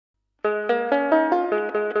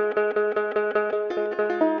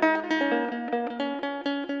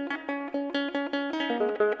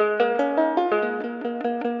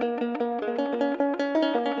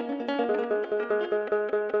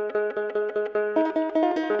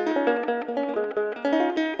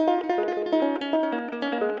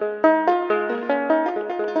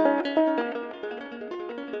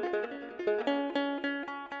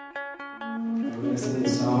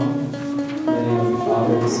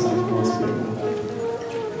Son, and Holy Spirit, one God.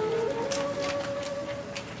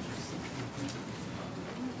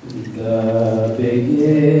 In the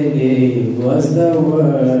beginning was the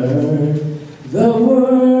Word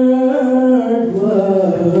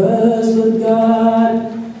was with God,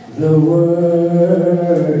 the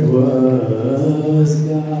Word was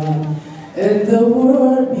God, and the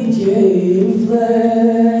Word became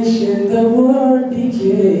flesh, and the Word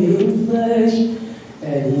became flesh,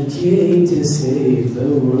 and He came to save the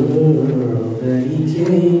world, and He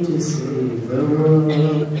came to save the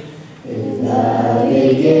world. In the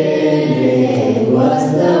beginning was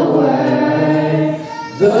the Word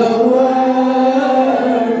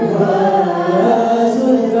was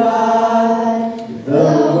with God, the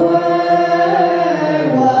Word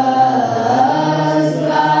was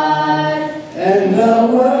God, and the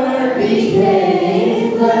Word became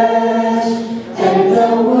flesh, and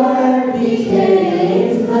the Word became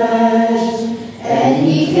flesh, and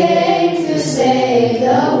He came to save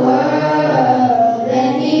the world,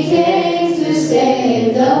 and He came to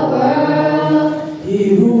save the world. He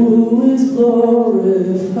who is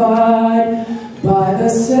glorified by the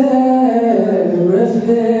seraphim,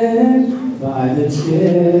 by the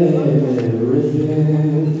cherubim,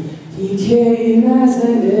 He came as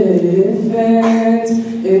an infant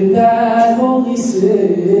in that holy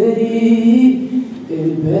city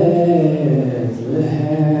in Bethlehem.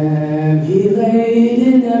 He laid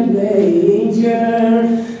in a manger,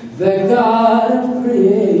 the God of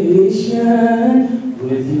creation,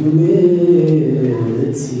 with humility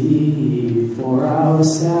for our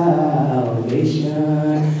salvation.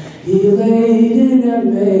 He laid in a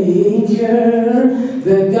manger,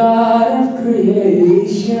 the God of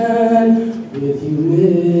creation, with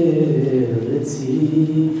humility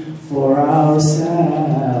for our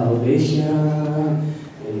salvation.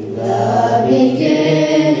 In the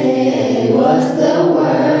beginning was the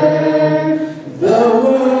Word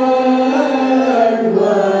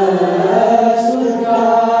was with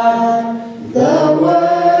God, the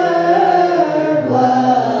Word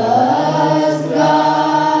was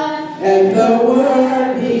God, and the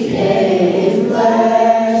Word became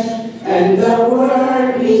flesh, and the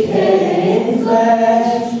Word became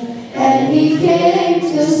flesh, and He came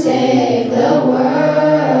to save the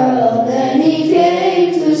world, and He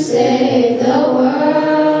came to save the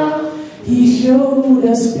world. He showed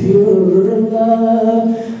us pure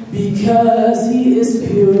love, because He is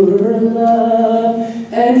pure love,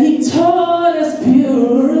 and He taught us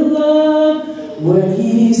pure love. When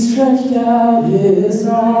He stretched out His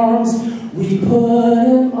arms, we put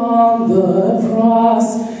Him on the cross.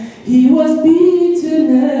 He was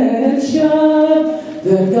beaten and shoved,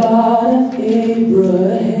 the God of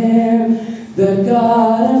Abraham, the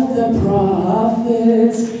God of the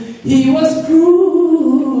prophets. He was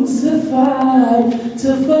crucified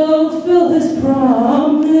to fulfill His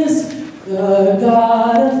promise. The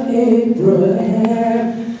God of Abraham,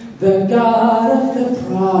 the God of the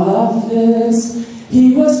prophets.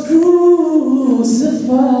 He was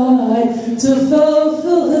crucified to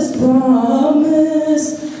fulfill His promise.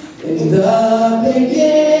 In the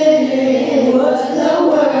beginning was the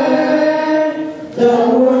Word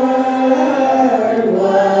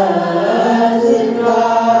was with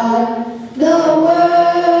God, the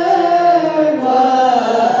Word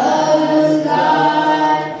was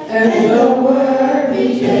God, and the Word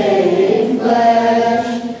became flesh,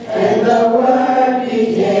 and the Word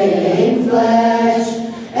became flesh,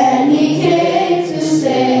 and He came to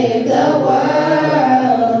save the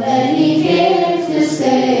world, and He came to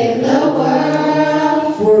save the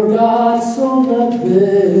world. For God so loved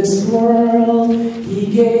this world, He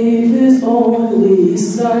gave His only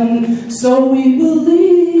Son, so we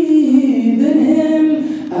believe in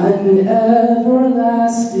Him, an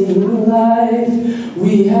everlasting life.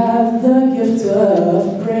 We have the gift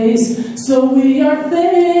of grace, so we are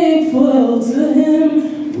thankful to Him.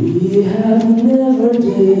 We have never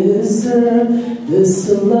deserved this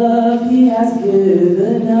love He has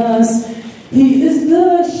given us. He is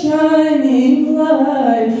the shining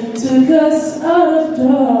light, took us out of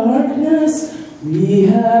darkness. We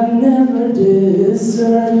have never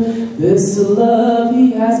deserved this love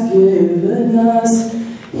He has given us.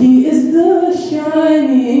 He is the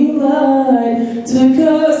shining light, took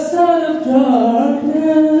us out of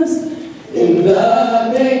darkness. In the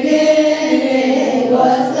beginning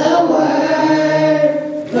was the Word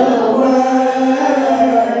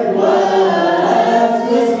was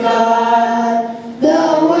with God, the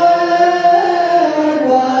Word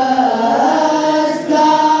was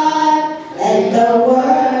God, and the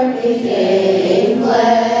Word became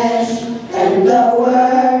flesh, and the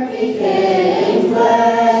Word became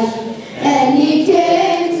flesh, and He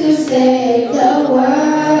came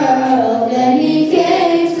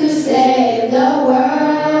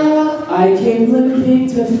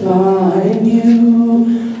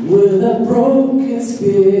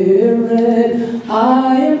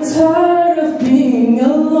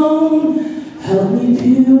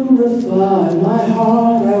purify my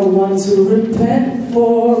heart. I want to repent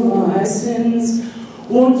for my sins.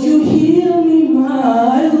 Won't you heal me,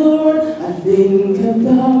 my Lord? I think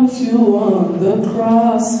about you on the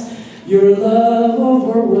cross. Your love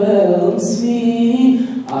overwhelms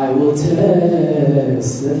me. I will testify.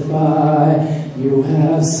 You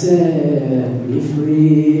have set me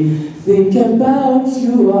free. Think about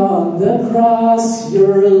you on the cross.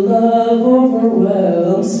 Your love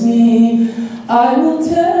overwhelms me. I will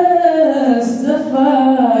testify.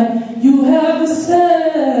 You have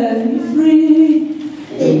set me free.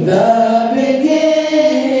 In the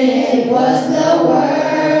beginning was the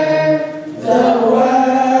Word. The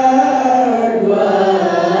Word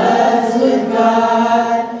was with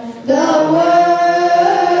God. The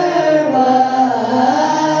Word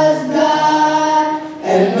was God.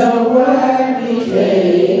 And the Word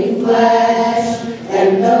became flesh.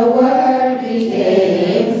 And the Word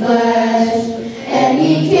became flesh. And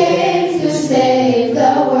He came to save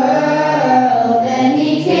the world. And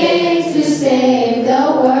He came to save the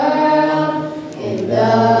world. In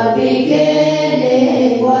the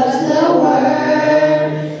beginning was the Word.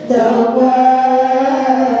 The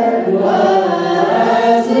Word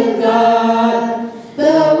was with God.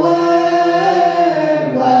 The Word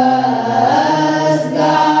was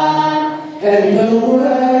God. And the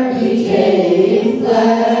Word became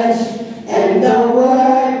flesh. And the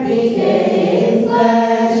Word became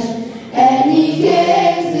flesh. And He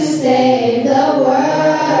came to save the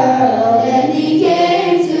world. And He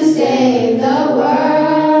came to save the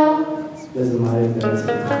world. Doesn't matter if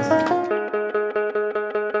that's